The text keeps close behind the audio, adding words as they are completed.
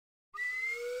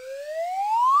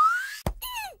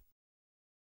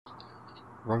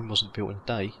Rome wasn't built in a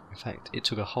day. In fact, it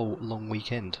took a whole long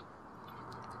weekend.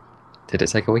 Did it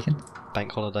take a weekend?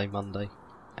 Bank holiday Monday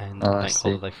and Oh, I bank see.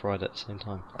 holiday Friday at the same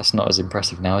time. That's not as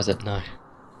impressive now, is it? No.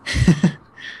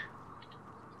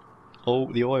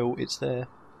 Oh, the oil, it's there.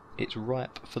 It's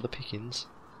ripe for the pickings.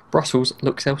 Brussels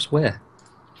looks elsewhere.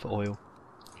 For oil.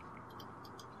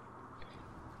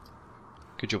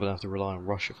 Good job I don't have to rely on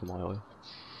Russia for my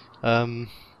oil.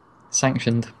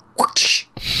 Sanctioned.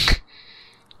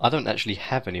 I don't actually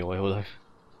have any oil though.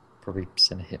 Probably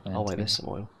send a hitman. Oh wait, to me. there's some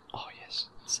oil. Oh yes.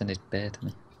 Send his bear to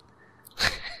me.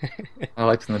 I'll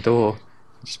open the door.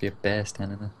 There'll just be a bear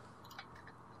standing there.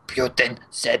 Putin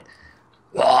said,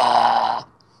 "Ah!"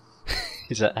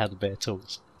 Is that how the bear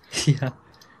talks? Yeah.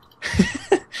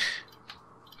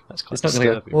 That's quite It's not going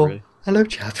to disturbing, go, well, really. hello,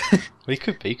 chap. Well, he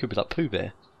could be. He could be like Pooh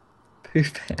Bear. Pooh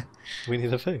Bear. Winnie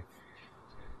the Pooh.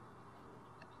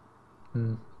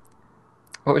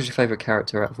 What was your favourite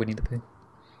character out of Winnie the Pooh?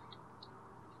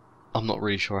 I'm not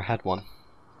really sure I had one.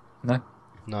 No?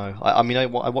 No. I mean, I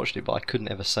watched it, but I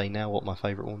couldn't ever say now what my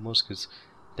favourite one was, because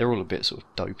they're all a bit sort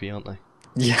of dopey, aren't they?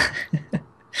 Yeah.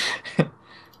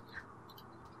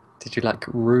 Did you like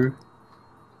Roo?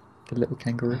 The little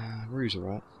kangaroo? Rue's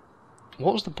alright.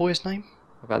 What was the boy's name?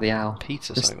 What about the owl?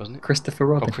 Peter something, wasn't it? Christopher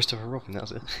Robin. Oh, Christopher Robin, that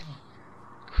was it.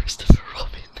 Christopher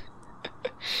Robin.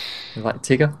 You like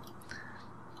Tigger?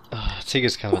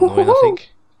 Tigger's kind of annoying, I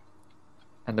think.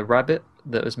 And the rabbit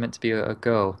that was meant to be a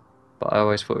girl, but I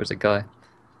always thought it was a guy.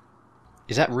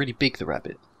 Is that really big, the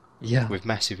rabbit? Yeah. With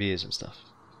massive ears and stuff?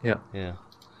 Yeah. Yeah.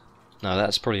 No,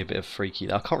 that's probably a bit of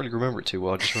freaky. I can't really remember it too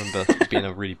well. I just remember it being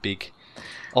a really big...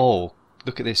 Oh,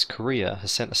 look at this. Korea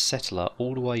has sent a settler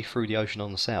all the way through the ocean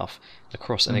on the south,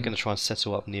 across, and they're going to try and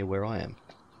settle up near where I am.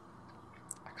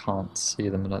 I can't see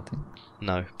them, I don't think.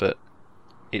 No, but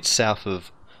it's south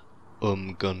of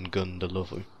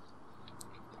Gundalovu.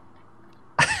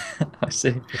 I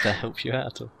see. If that helps you out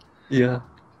at all. Yeah.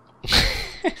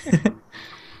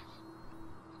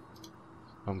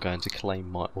 I'm going to claim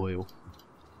my oil.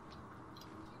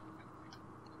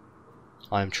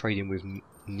 I am trading with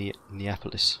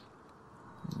Neapolis.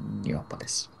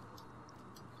 Neapolis.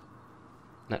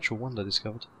 Natural wonder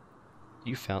discovered.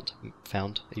 You found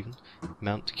even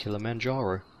Mount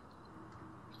Kilimanjaro.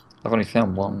 I've only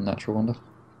found one natural wonder.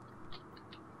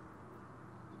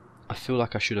 I feel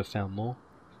like I should have found more.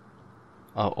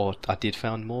 Or I did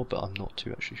found more, but I'm not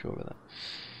too actually sure about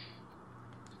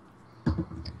that.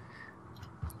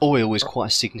 Oil is quite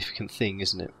a significant thing,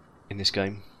 isn't it, in this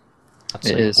game? I'd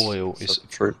say oil is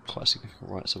quite significant.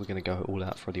 Right, so we're going to go all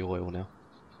out for the oil now.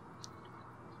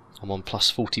 I'm on plus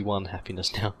 41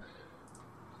 happiness now.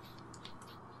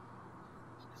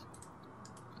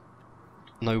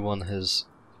 No one has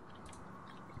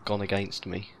gone against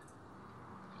me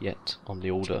yet on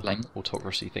the order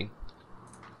autocracy thing.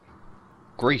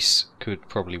 Greece could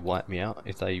probably wipe me out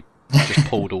if they just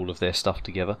pulled all of their stuff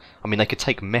together. I mean, they could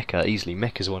take Mecca easily.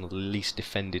 Mecca's one of the least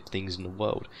defended things in the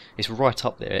world. It's right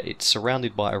up there. It's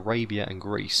surrounded by Arabia and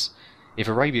Greece. If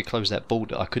Arabia closed that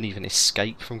border, I couldn't even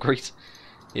escape from Greece.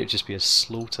 It would just be a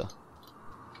slaughter.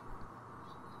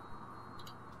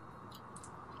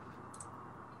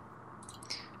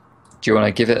 Do you want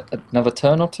to give it another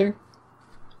turn or two?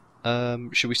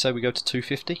 Should we say we go to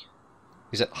 250?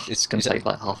 Is that It's going to take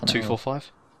like half an hour.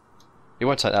 245? It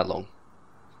won't take that long.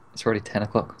 It's already 10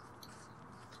 o'clock.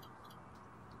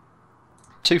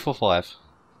 245.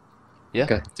 Yeah.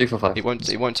 Okay, 245.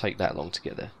 It won't take that long to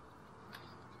get there.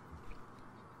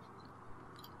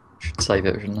 Should save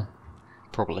it, shouldn't I?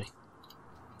 Probably.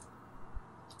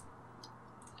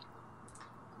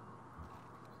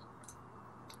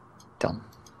 Done.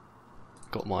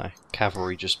 Got my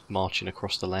cavalry just marching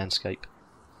across the landscape.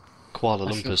 Kuala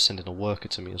Lumpur's sending a worker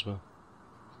to me as well.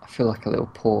 I feel like a little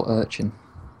poor urchin.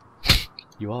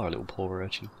 You are a little poor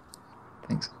urchin.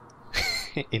 Thanks.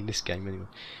 In this game, anyway.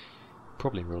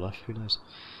 Probably in real life, who knows.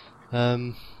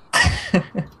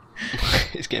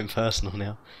 It's getting personal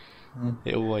now.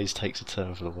 It always takes a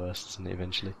turn for the worst, doesn't it,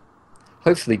 eventually?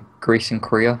 Hopefully Greece and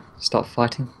Korea start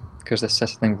fighting, because they're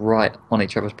settling right on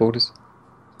each other's borders.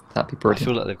 That'd be brilliant. I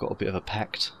feel like they've got a bit of a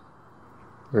pact.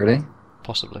 Really?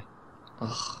 Possibly.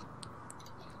 Ugh.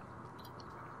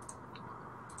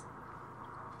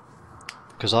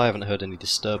 Because I haven't heard any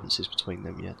disturbances between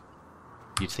them yet.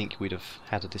 You'd think we'd have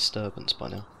had a disturbance by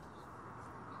now.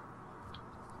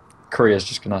 Korea's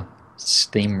just gonna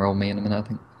steamroll me in a minute, I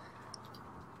think.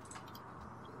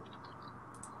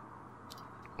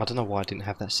 I don't know why I didn't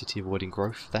have that city avoiding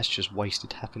growth. That's just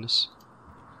wasted happiness.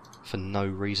 For no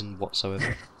reason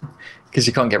whatsoever. Because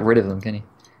you can't get rid of them, can you?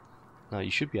 No, you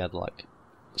should be able to, like,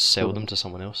 sell them to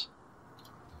someone else.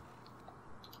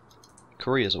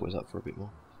 Korea's always up for a bit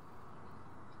more.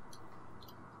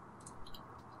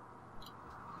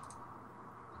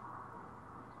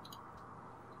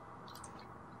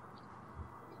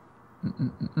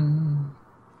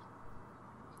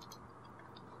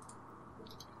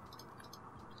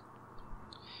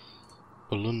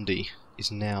 Burundi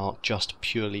is now just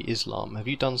purely Islam. Have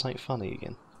you done something funny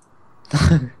again?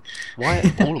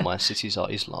 Why all of my cities are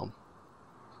Islam?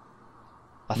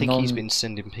 I think he's been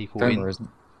sending people in. Isn't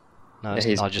it? No,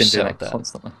 Yeah, I just been doing said that.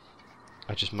 constantly.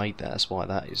 I just made that. That's why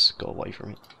that is got away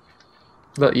from it.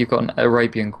 Look, you've got an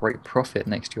Arabian Great Prophet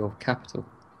next to your capital.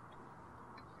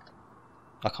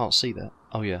 I can't see that.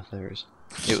 Oh yeah, there it is.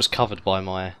 It was covered by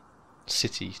my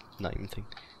city name thing.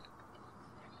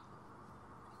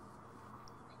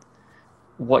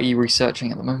 What are you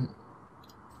researching at the moment?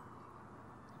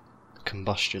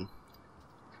 Combustion.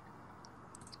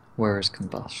 Where is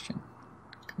combustion?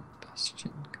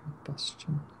 Combustion.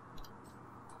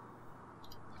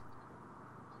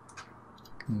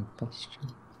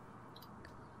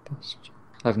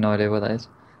 I have no idea where that is.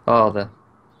 Oh, there.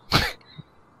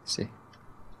 See.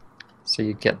 So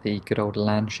you get the good old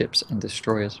land ships and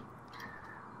destroyers.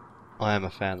 I am a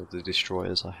fan of the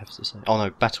destroyers, I have to say. Oh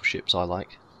no, battleships I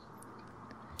like.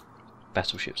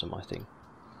 Battleships are my thing.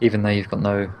 Even though you've got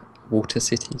no water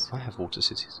cities. I have water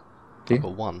cities. Do you? I've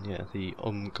got one, yeah, the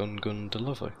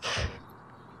Umgungundalovo.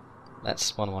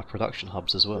 That's one of my production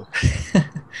hubs as well.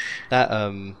 That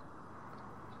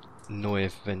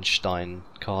Neuenstein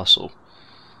Castle,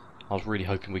 I was really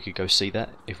hoping we could go see that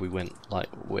if we went, like,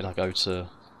 when I go to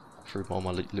through all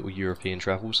my little European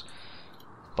travels,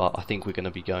 but I think we're going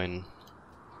to be going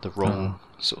the wrong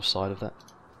sort of side of that.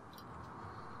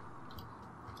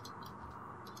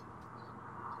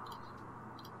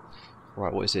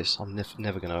 Right, what is this? I'm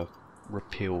never going to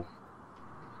repeal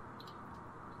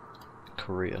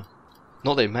Korea.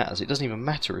 Not that it matters, it doesn't even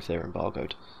matter if they're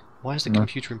embargoed. Why is the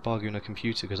computer embargoing a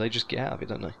computer? Because they just get out of it,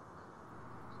 don't they?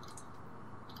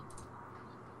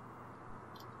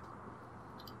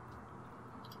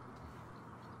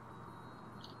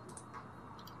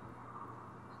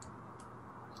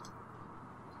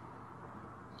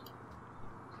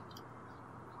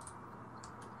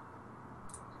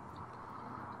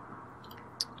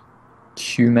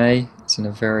 Hume is in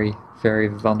a very, very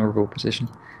vulnerable position,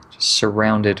 just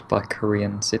surrounded by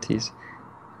Korean cities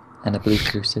and a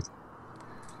Bluetooth city.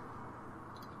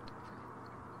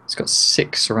 It's got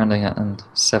 6 surrounding it and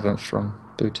 7 from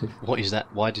Bluetooth. What is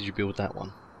that? Why did you build that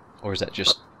one? Or is that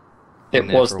just... It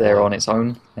was there on its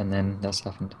own, and then that's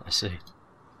happened. I see.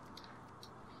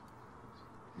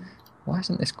 Why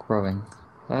isn't this growing?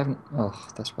 I haven't... Oh,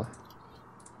 that's why.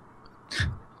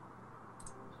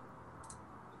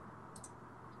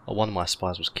 Oh, one of my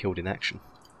spies was killed in action.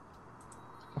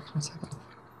 What can I take that off?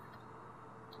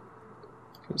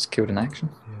 It was killed in action?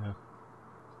 Yeah.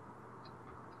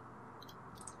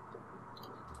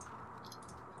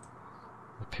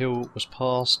 Repeal was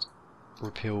passed.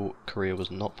 Repeal Korea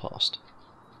was not passed.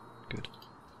 Good.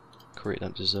 Korea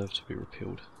don't deserve to be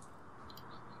repealed.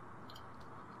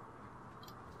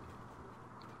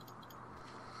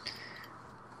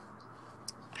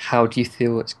 How do you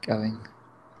feel it's going?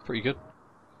 Pretty good.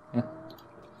 Yeah.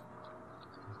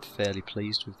 I'm fairly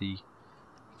pleased with the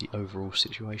overall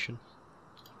situation.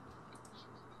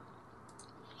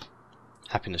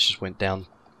 Happiness just went down.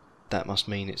 That must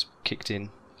mean it's kicked in.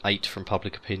 8 from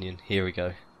public opinion. Here we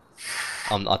go.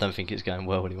 I don't think it's going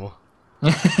well anymore.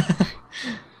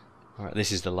 Alright,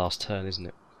 this is the last turn, isn't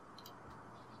it?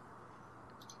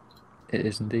 It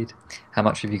is indeed. How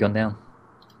much have you gone down?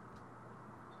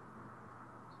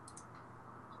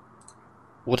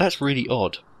 Well, that's really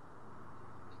odd.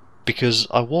 Because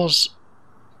I was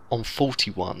on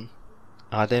 41,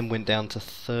 I then went down to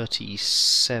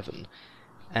 37,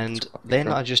 and then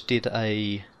I just did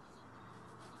a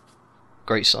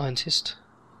Great Scientist,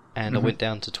 and I went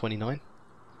down to 29.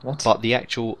 What? But the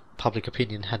actual public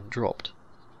opinion hadn't dropped.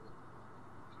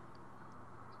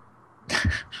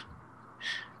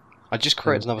 I just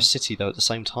created another city though at the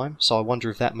same time, so I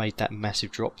wonder if that made that massive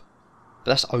drop.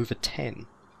 But that's over 10.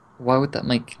 Why would that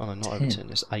make Oh no, not 10? over 10,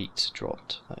 it's 8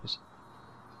 dropped. That is.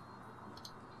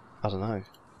 I don't know.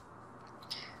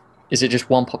 Is it just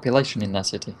one population in that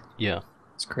city? Yeah.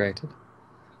 It's created.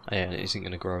 Yeah, it isn't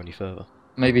going to grow any further.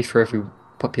 Maybe for every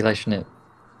population it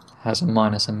has a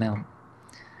minus amount.